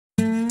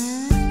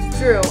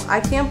Drew, I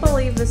can't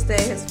believe this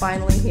day is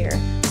finally here.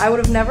 I would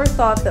have never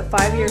thought that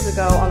 5 years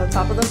ago on the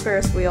top of the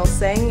Ferris wheel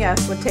saying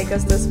yes would take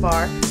us this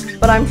far,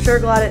 but I'm sure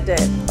glad it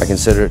did. I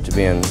consider it to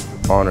be an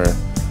honor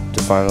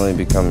to finally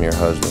become your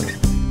husband.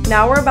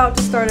 Now we're about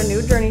to start a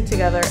new journey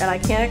together, and I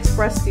can't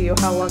express to you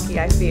how lucky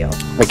I feel.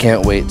 I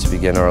can't wait to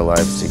begin our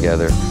lives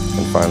together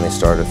and finally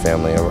start a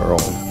family of our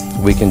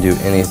own. We can do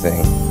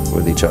anything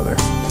with each other.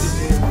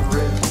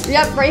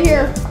 Yep, right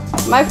here.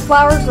 My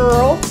flower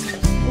girl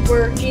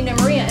were Jean and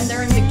Maria, and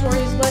they're in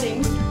Victoria's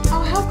wedding.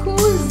 Oh, how cool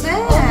is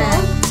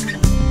that?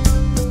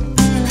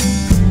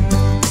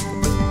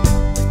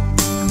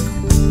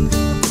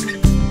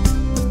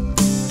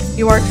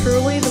 You are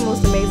truly the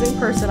most amazing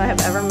person I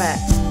have ever met.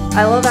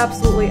 I love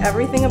absolutely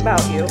everything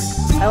about you.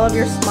 I love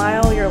your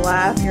smile, your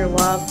laugh, your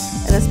love,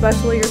 and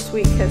especially your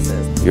sweet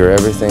kisses. You're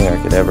everything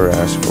I could ever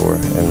ask for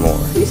and more.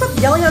 You stop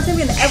yelling at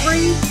me in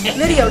every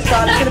video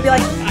shot. It's gonna be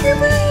like, your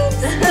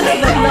boobs!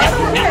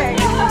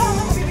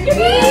 Your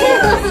boobs!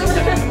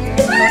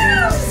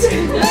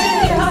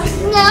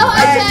 No, I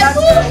said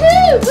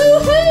woohoo,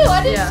 woohoo!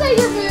 I didn't say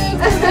your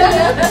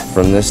boobs.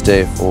 From this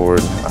day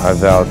forward, I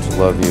vow to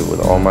love you with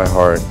all my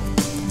heart,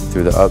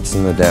 through the ups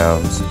and the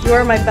downs. You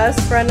are my best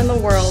friend in the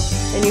world,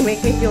 and you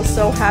make me feel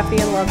so happy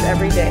and loved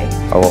every day.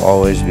 I will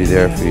always be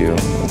there for you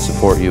and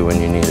support you when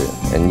you need it,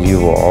 and you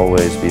will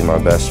always be my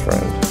best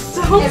friend.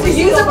 So hopefully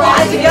you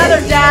guys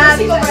together, Dad.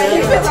 Keep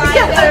it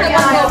together,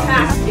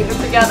 guys. Keep it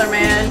together,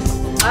 man.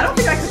 I don't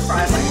think I could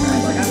cry like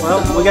that. Well,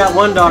 we got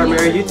one daughter,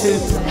 Mary. You too?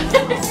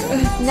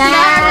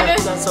 Nah.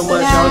 Not so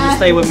much. Y'all just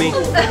stay with me.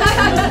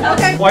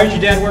 Okay. Why is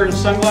your dad wearing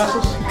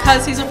sunglasses?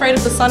 Because he's afraid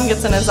if the sun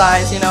gets in his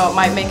eyes, you know, it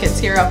might make it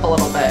tear up a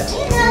little bit.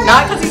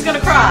 Not because he's going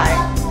to cry,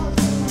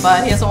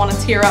 but he doesn't want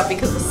to tear up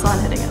because of the sun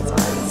hitting his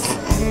eyes.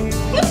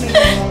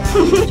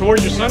 So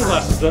where's your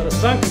sunglasses? The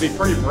sun can be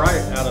pretty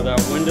bright out of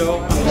that window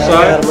on the I side.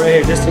 got them right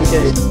here, just in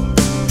case.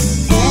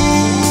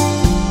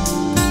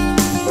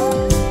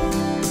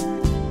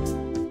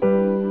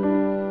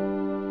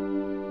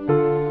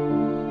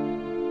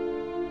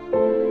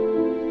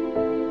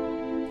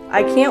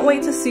 I can't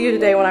wait to see you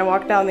today when I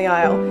walk down the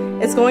aisle.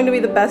 It's going to be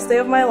the best day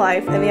of my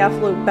life and the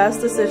absolute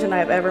best decision I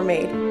have ever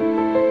made.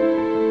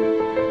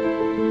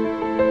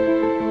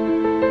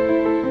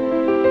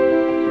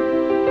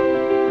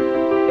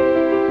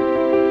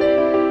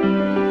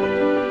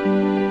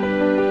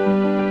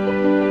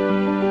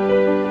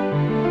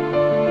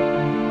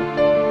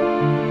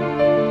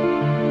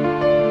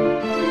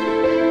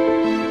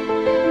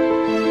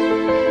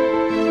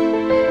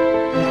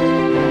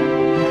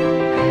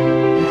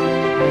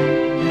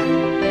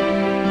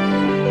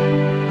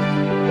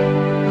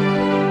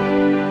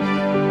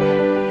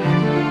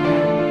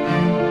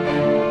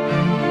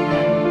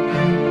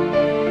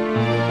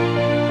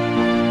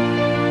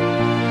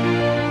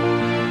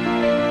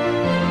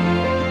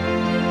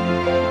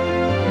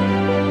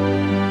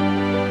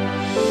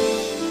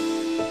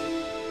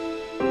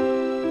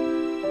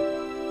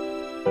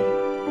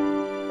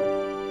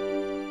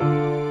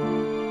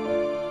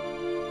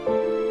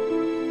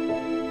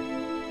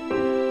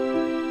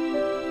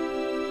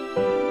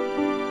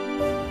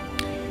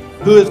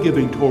 Who is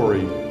giving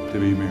Tori to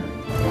be married?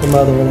 The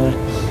mother and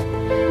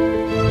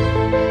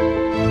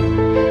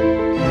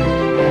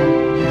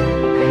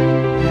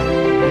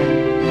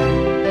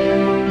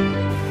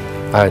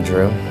I. I,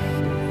 Drew,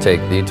 take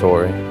thee,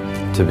 Tori,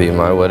 to be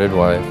my wedded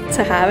wife,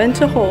 To have and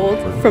to hold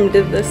from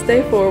this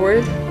day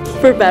forward,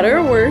 for better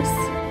or worse,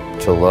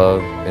 to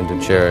love and to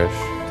cherish.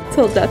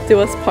 till death do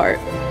us part.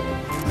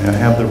 May I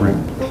have the ring?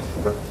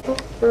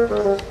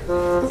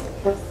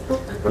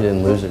 You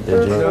didn't lose it,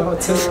 did you? No,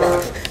 it's in the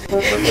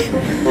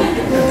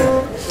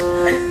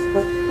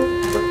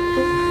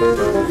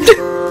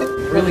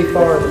really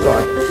far in the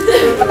dark.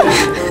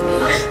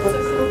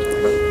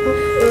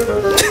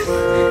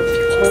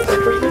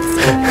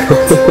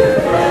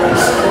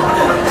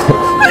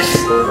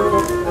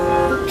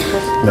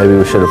 Maybe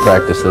we should have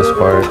practiced this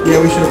part. Yeah,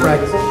 we should have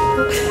practiced it.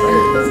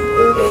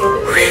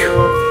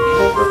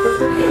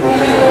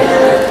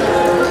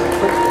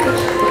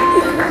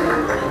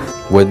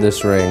 With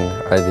this ring,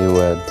 I thee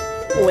wed.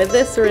 With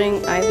this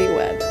ring, I thee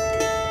wed.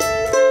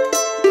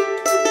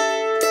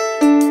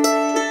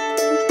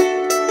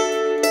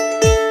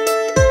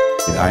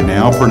 I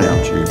now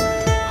pronounce you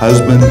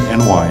husband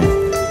and wife.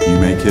 You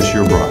may kiss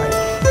your bride.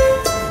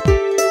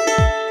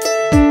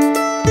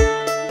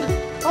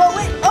 Oh,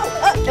 wait.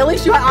 At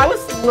least I was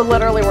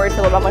literally worried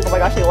for them. I'm like, oh my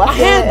gosh, he left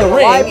it. I had the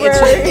ring. Library.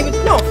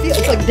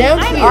 It's like down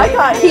here. I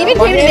got He even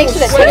came to make sure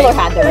that Taylor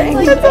had the ring.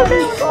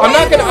 I'm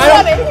not gonna.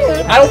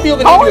 I don't feel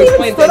the need to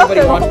explain to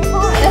anybody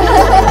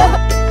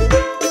watching.